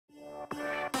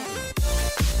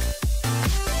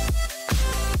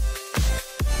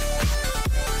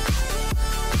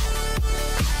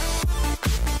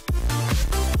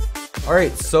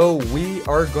Alright, so we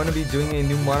are going to be doing a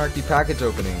new Monarchy package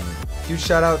opening. Huge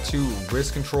shout out to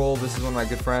Risk Control. This is one of my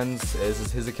good friends. This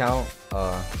is his account.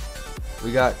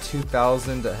 We got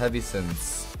 2,000 heavy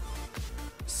synths.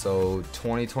 So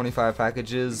 25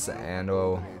 packages, and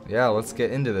yeah, let's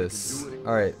get into this.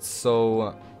 Alright,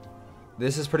 so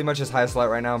this is pretty much his highest light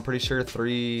right now. I'm pretty sure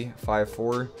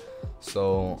 354.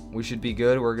 So we should be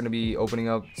good. We're going to be opening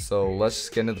up. So let's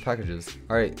just get into the packages.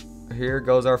 Alright, here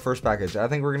goes our first package. I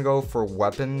think we're going to go for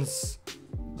weapons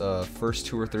the first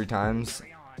 2 or 3 times.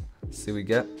 See what we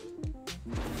get.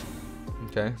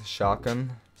 Okay,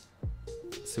 shotgun.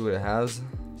 Let's see what it has.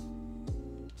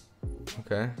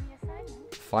 Okay.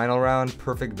 Final round,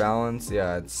 perfect balance.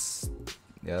 Yeah,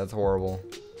 that's horrible.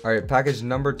 Alright, package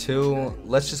number 2.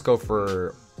 Let's just go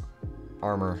for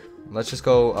armor. Let's just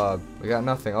go, we got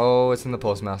nothing. Oh, it's in the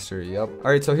postmaster, yep.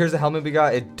 Alright, so here's the helmet we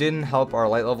got. It didn't help our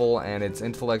light level and its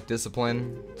intellect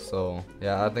discipline. So,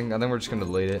 yeah, I think we're just gonna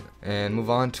delete it. And move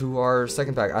on to our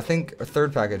second pack. I think a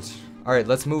third package. Alright,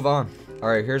 let's move on.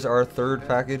 Alright, here's our third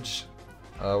package.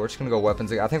 We're just gonna go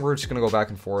weapons. I think we're just gonna go back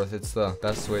and forth. It's the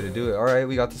best way to do it. Alright,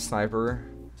 we got the sniper.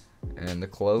 And the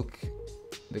cloak.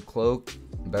 The cloak,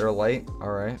 better light,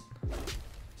 alright.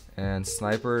 And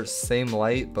sniper, same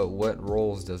light, but what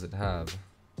rolls does it have?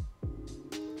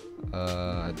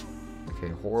 Okay,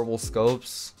 horrible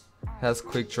scopes. Has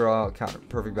quick draw, counter,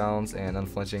 perfect balance, and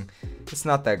unflinching. It's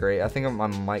not that great. I think I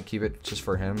might keep it just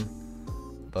for him,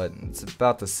 but it's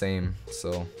about the same.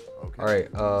 So, okay.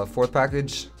 Alright, fourth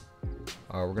package.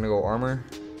 We're gonna go armor,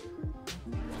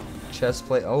 chest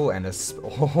plate. Oh, and a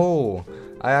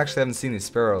I actually haven't seen these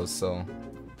sparrows, so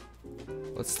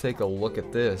let's take a look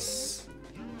at this.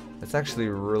 It's actually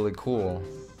really cool.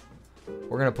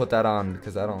 We're gonna put that on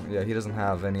because he doesn't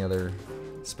have any other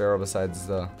sparrow besides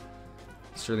the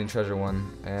Sterling Treasure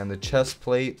one. And the chest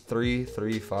plate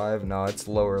 335. No, it's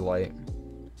lower light.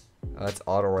 It's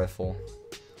auto rifle.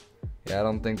 Yeah, I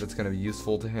don't think that's gonna be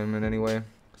useful to him in any way.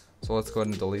 So let's go ahead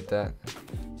and delete that.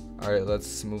 Alright,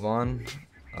 let's move on.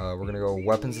 We're gonna go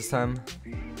weapons this time.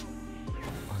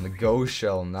 On the ghost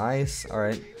shell, nice.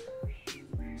 Alright.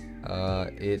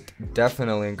 It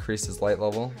definitely increases light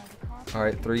level.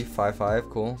 Alright, 355,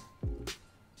 cool.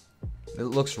 It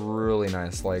looks really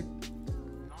nice. Like,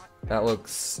 that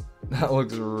looks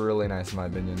really nice in my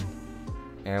opinion.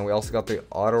 And we also got the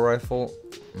auto rifle.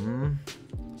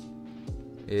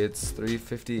 It's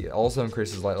 350. It also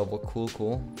increases light level.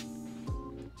 Cool.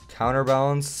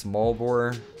 Counterbalance, small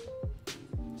bore.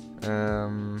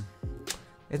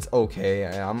 It's okay.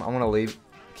 I'm gonna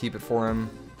keep it for him.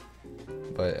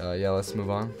 But yeah, let's move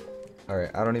on.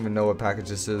 Alright, I don't even know what package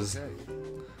this is.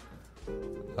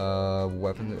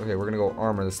 Weapons. Okay, we're gonna go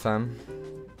armor this time.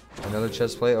 Another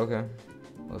chest plate. Okay.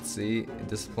 Let's see.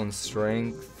 Discipline,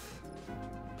 strength.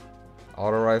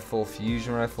 Auto rifle,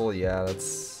 fusion rifle. Yeah,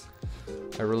 that's.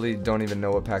 I really don't even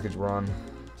know what package we're on.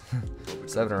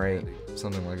 7 or 8,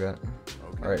 something like that.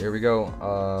 Alright, here we go.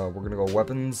 We're gonna go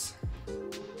weapons.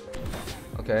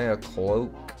 Okay, a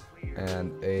cloak.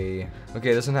 And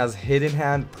okay, this one has hidden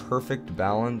hand, perfect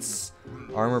balance,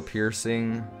 armor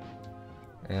piercing,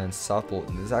 and soft bullet.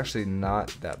 It's actually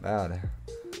not that bad.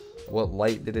 What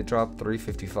light did it drop?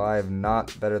 355.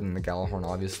 Not better than the Galahorn,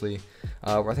 obviously.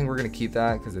 I think we're gonna keep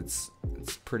that because it's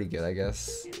pretty good, I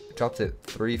guess. It dropped at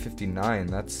 359.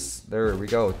 There we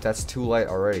go. That's 2 light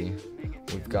already.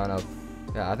 We've gone up.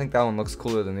 Yeah, I think that one looks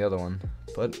cooler than the other one.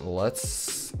 But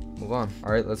let's move on.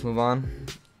 All right, let's move on.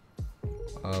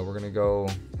 We're gonna go.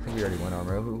 I think we already went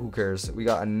armor. Who cares? We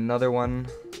got another one.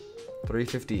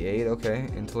 358. Okay.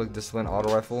 Intellect, discipline,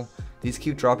 auto rifle. These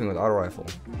keep dropping with auto rifle.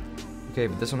 Okay,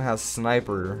 but this one has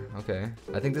sniper. Okay.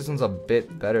 I think this one's a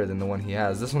bit better than the one he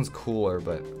has. This one's cooler,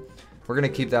 but we're gonna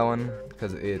keep that one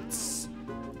because it's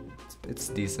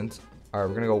decent. All right,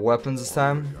 we're gonna go weapons this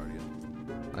time.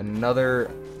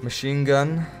 Another machine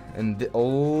gun, and this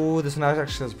one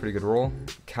actually has a pretty good roll.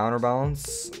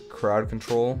 Counterbalance, crowd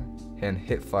control, and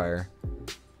hip fire.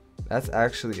 That's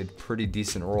actually a pretty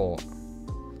decent roll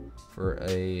for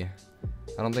I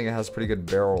don't think it has pretty good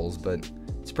barrels, but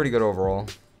it's pretty good overall.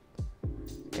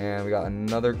 And we got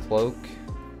another cloak,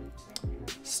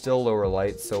 still lower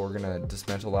light, so we're gonna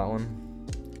dismantle that one.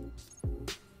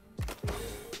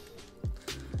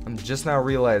 I'm just now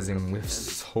realizing we have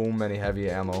so many heavy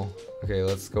ammo. Okay,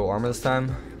 let's go armor this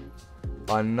time.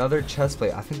 Another chest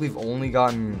plate. I think we've only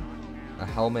gotten a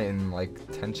helmet and like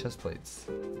 10 chest plates.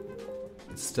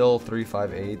 It's still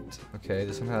 358. Okay,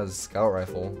 this one has scout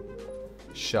rifle,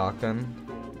 shotgun.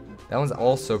 That one's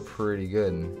also pretty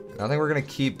good. I think we're gonna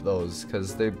keep those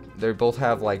because they both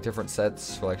have like different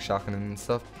sets for like shotgun and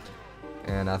stuff.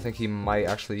 And I think he might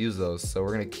actually use those, so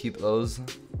we're gonna keep those.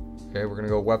 Okay, we're gonna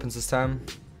go weapons this time.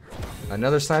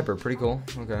 Another sniper, pretty cool.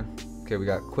 Okay. Okay, we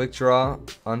got quick draw,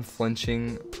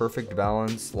 unflinching, perfect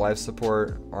balance, life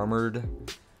support, armored,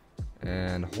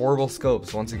 and horrible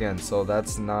scopes once again. So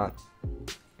that's not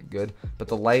good. But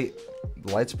the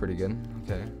light's pretty good.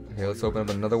 Okay. Okay, let's open up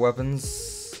another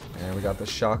weapons. And we got the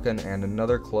shotgun and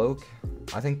another cloak.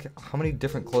 I think, how many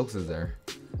different cloaks is there?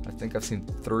 I think I've seen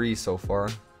 3 so far.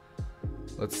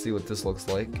 Let's see what this looks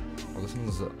like. Oh, this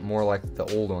one's more like the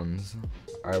old ones.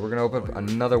 Alright, we're gonna open up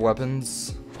another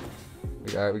weapons.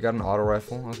 We got an auto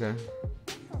rifle, okay.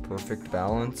 Perfect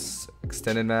balance,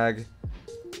 extended mag,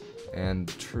 and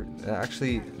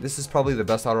actually, this is probably the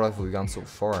best auto rifle we've gotten so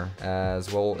far,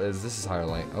 as well as this is higher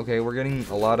light. Okay, we're getting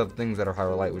a lot of things that are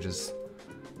higher light, which is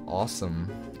awesome.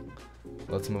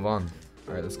 Let's move on.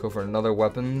 Alright, let's go for another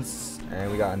weapons,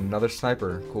 and we got another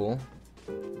sniper, cool.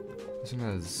 This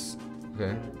one has,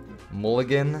 okay,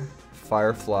 mulligan,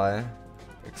 firefly,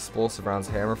 explosive rounds,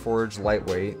 hammer forge,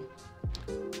 lightweight,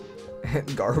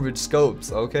 and garbage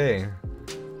scopes. Okay,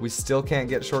 we still can't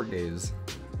get short gaze.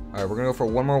 Alright, we're gonna go for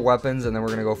one more weapons, and then we're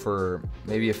gonna go for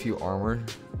maybe a few armor.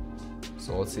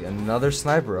 So let's see, another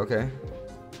sniper. Okay,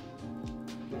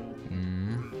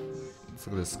 let's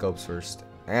look at the scopes first.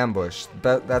 Ambush,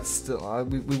 that's still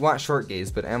we want short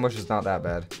gaze, but ambush is not that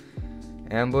bad.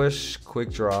 Ambush,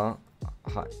 quick draw,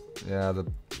 yeah,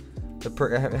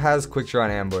 it has quick draw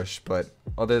and ambush, but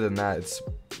other than that, it's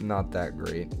not that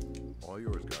great. All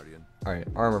yours, Guardian. Alright,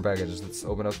 armor packages. Let's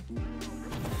open up.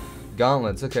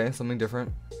 Gauntlets. Okay, something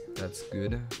different. That's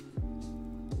good.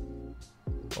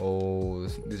 Oh,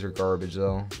 these are garbage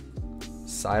though.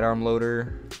 Sidearm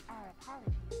loader.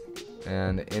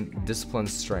 And discipline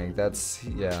strength. That's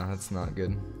not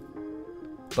good.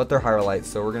 But they're higher light,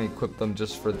 so we're gonna equip them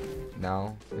just for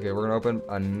now. Okay, we're gonna open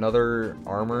another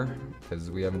armor because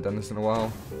we haven't done this in a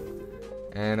while.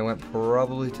 And it went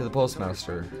probably to the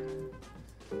postmaster.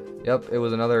 Yep, it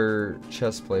was another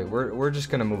chest plate. We're just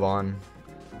gonna move on.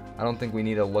 I don't think we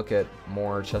need to look at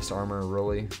more chest armor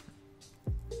really.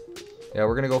 Yeah,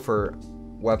 we're gonna go for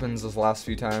weapons this last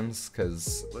few times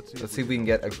because let's see if we can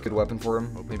get a good weapon for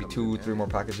him. Maybe 2-3 more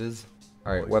packages.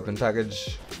 All right, weapon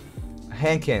package.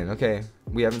 Hand cannon. Okay,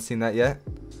 we haven't seen that yet.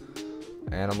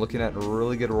 And I'm looking at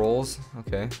really good rolls.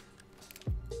 Okay,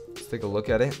 let's take a look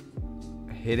at it.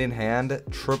 Hidden hand,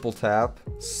 triple tap,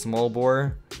 small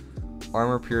bore,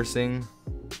 armor piercing,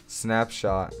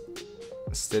 snapshot,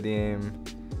 steady aim.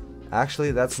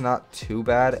 Actually, that's not too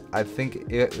bad. I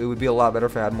think it would be a lot better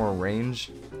if it had more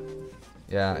range.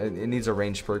 Yeah, it needs a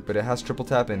range perk, but it has triple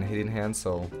tap and hidden hand,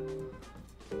 so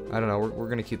I don't know. We're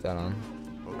gonna keep that on.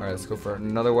 All right, let's go for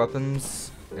another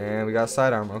weapons, and we got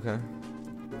sidearm. Okay,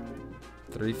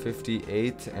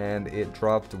 358, and it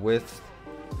dropped with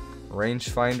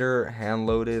rangefinder, hand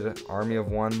loaded, army of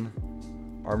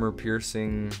 1, armor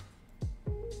piercing,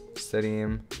 steady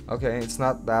aim. Okay, it's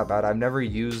not that bad. I've never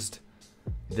used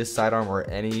this sidearm or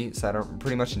any sidearm,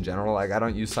 pretty much in general. Like, I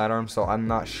don't use sidearm, so I'm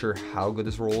not sure how good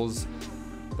this rolls,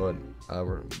 but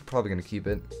we're probably gonna keep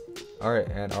it. All right,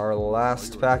 and our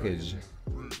last package,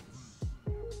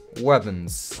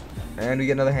 weapons, and we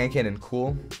get another hand cannon.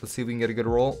 Cool. Let's see if we can get a good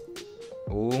roll.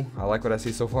 Ooh, I like what I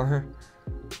see so far.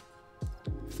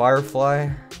 Firefly,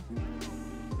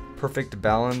 perfect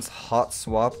balance, hot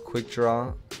swap, quick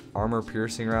draw, armor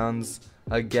piercing rounds.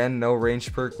 Again, no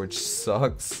range perk, which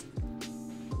sucks.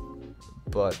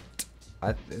 But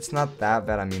it's not that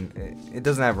bad. I mean, it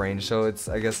doesn't have range, so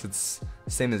I guess it's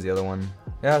the same as the other one.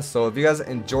 Yeah, so if you guys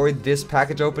enjoyed this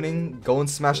package opening, go and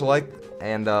smash a like,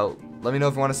 and let me know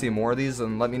if you want to see more of these,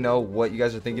 and let me know what you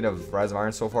guys are thinking of Rise of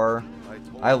Iron so far.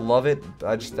 I love it.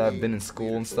 I've been in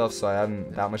school and stuff, so I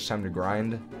haven't that much time to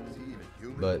grind.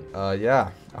 But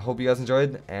yeah, I hope you guys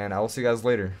enjoyed, and I will see you guys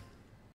later.